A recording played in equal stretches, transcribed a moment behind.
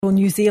Well,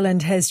 New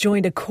Zealand has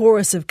joined a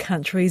chorus of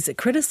countries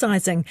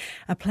criticising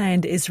a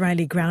planned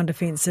Israeli ground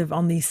offensive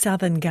on the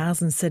southern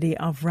Gazan city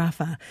of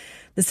Rafah.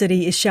 The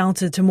city is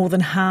shelter to more than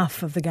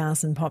half of the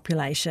Gazan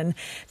population.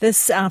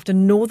 This after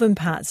northern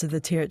parts of the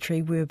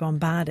territory were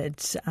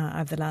bombarded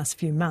over the last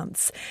few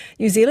months.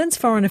 New Zealand's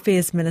Foreign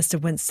Affairs Minister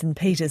Winston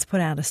Peters put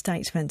out a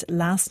statement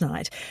last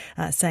night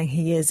saying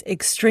he is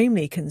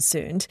extremely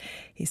concerned.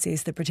 He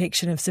says the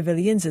protection of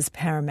civilians is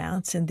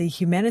paramount and the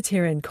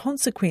humanitarian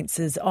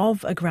consequences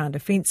of a ground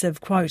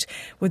offensive, quote,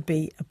 would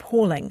be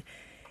appalling.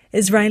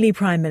 Israeli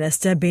Prime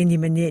Minister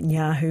Benjamin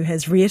Netanyahu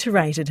has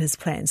reiterated his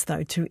plans,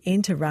 though, to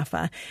enter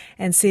Rafah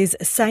and says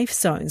safe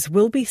zones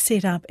will be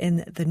set up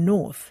in the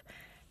north.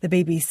 The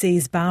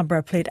BBC's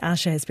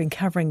Plett-Usher has been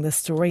covering this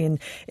story and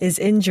is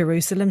in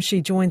Jerusalem.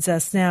 She joins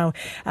us now.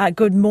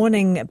 Good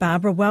morning,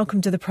 Barbara.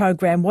 Welcome to the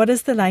program. What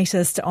is the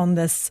latest on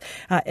this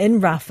in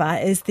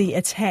Rafah? Is the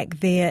attack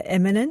there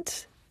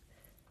imminent?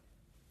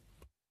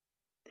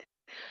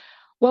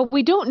 Well,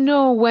 we don't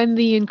know when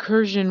the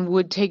incursion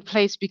would take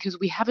place because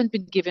we haven't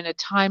been given a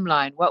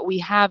timeline. What we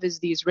have is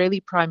the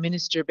Israeli Prime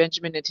Minister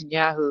Benjamin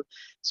Netanyahu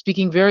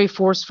speaking very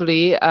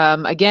forcefully.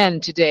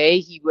 Again, today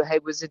he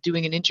was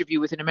doing an interview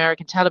with an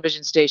American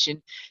television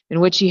station in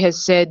which he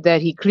has said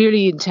that he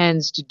clearly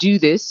intends to do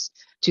this,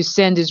 to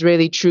send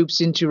Israeli troops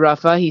into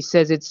Rafah. He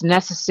says it's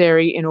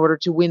necessary in order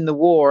to win the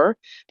war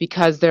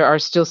because there are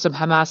still some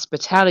Hamas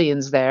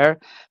battalions there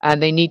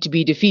and they need to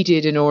be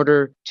defeated in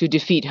order to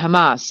defeat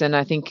Hamas. And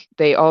I think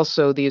the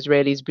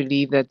Israelis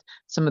believe that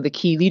some of the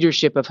key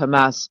leadership of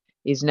Hamas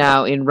is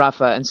now in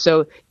Rafah. And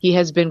so he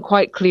has been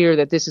quite clear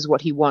that this is what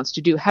he wants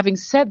to do. Having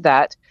said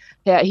that,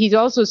 he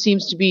also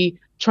seems to be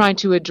trying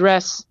to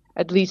address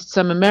at least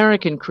some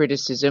American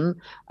criticism,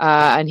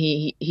 and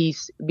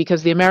he's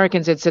because the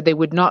Americans had said they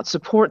would not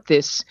support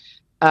this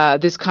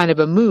kind of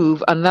a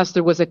move unless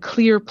there was a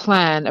clear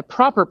plan, a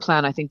proper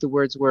plan, I think the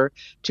words were,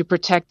 to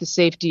protect the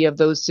safety of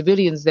those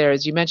civilians there.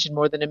 As you mentioned,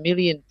 more than 1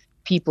 million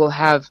people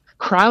have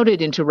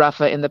crowded into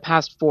Rafah in the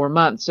past 4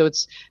 months. So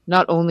it's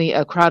not only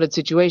a crowded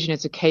situation,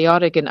 it's a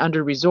chaotic and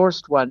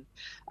under-resourced one.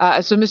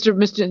 So Mr.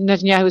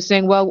 Netanyahu is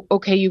saying, well,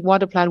 okay, you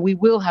want a plan. We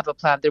will have a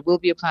plan. There will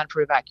be a plan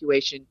for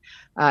evacuation.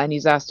 And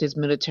he's asked his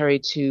military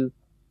to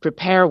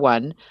prepare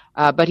one,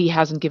 but he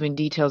hasn't given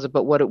details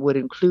about what it would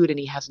include, and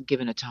he hasn't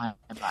given a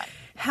timeline.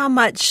 How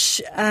much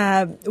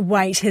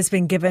weight has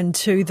been given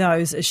to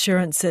those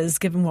assurances,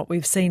 given what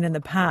we've seen in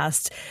the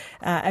past?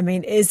 I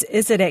mean, is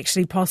it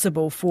actually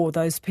possible for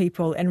those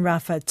people in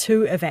Rafah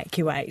to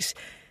evacuate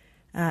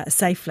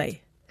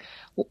safely?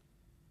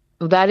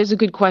 Well, that is a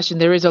good question.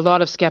 There is a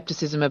lot of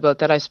skepticism about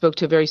that. I spoke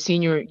to a very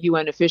senior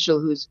UN official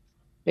who's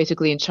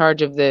basically in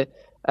charge of the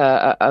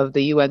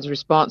UN's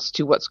response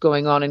to what's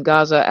going on in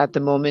Gaza at the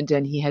moment,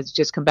 and he has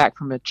just come back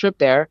from a trip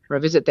there, or a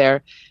visit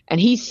there,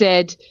 and he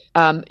said,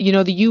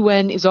 the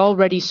UN is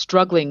already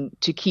struggling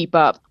to keep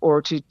up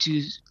or to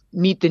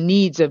meet the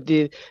needs of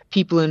the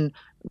people in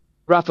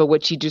Rafah,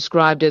 which he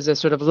described as a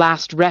sort of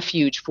last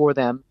refuge for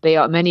them.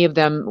 Many of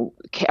them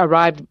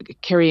arrived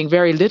carrying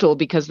very little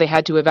because they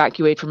had to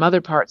evacuate from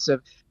other parts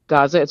of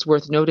Gaza. It's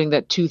worth noting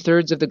that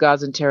 2/3 of the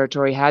Gazan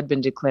territory had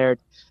been declared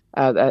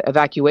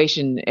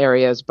evacuation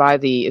areas by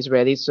the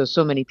Israelis,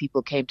 so many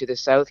people came to the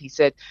south. He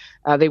said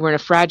they were in a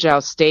fragile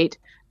state,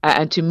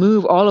 and to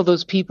move all of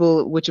those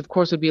people, which of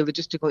course would be a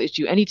logistical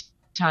issue any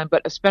time,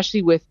 but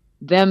especially with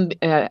them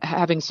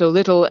having so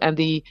little, and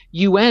the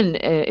UN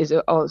is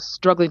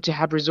struggling to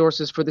have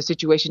resources for the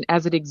situation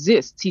as it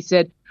exists. He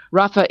said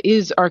Rafah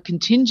is our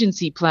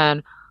contingency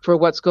plan for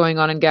what's going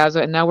on in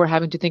Gaza, and now we're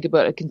having to think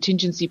about a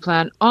contingency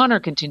plan on our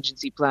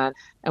contingency plan,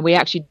 and we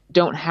actually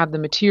don't have the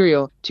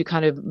material to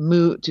kind of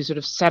move, to sort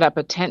of set up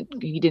a tent.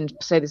 He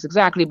didn't say this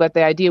exactly, but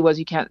the idea was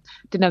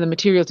didn't have the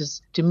material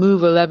to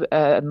move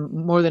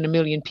more than 1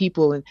 million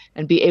people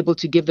and be able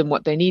to give them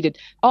what they needed.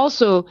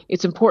 Also,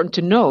 it's important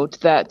to note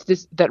that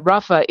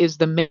Rafah is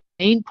the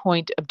main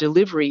point of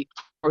delivery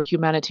for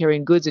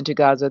humanitarian goods into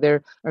Gaza.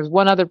 There's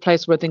one other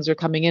place where things are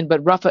coming in,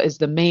 but Rafah is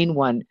the main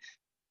one.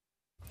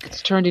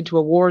 It's turned into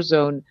a war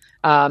zone.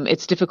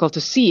 It's difficult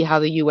to see how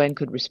the UN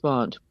could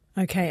respond.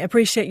 Okay,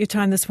 appreciate your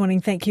time this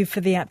morning. Thank you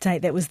for the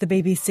update. That was the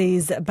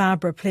BBC's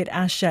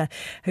Plett-Usher,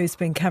 who's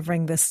been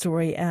covering this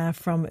story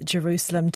from Jerusalem.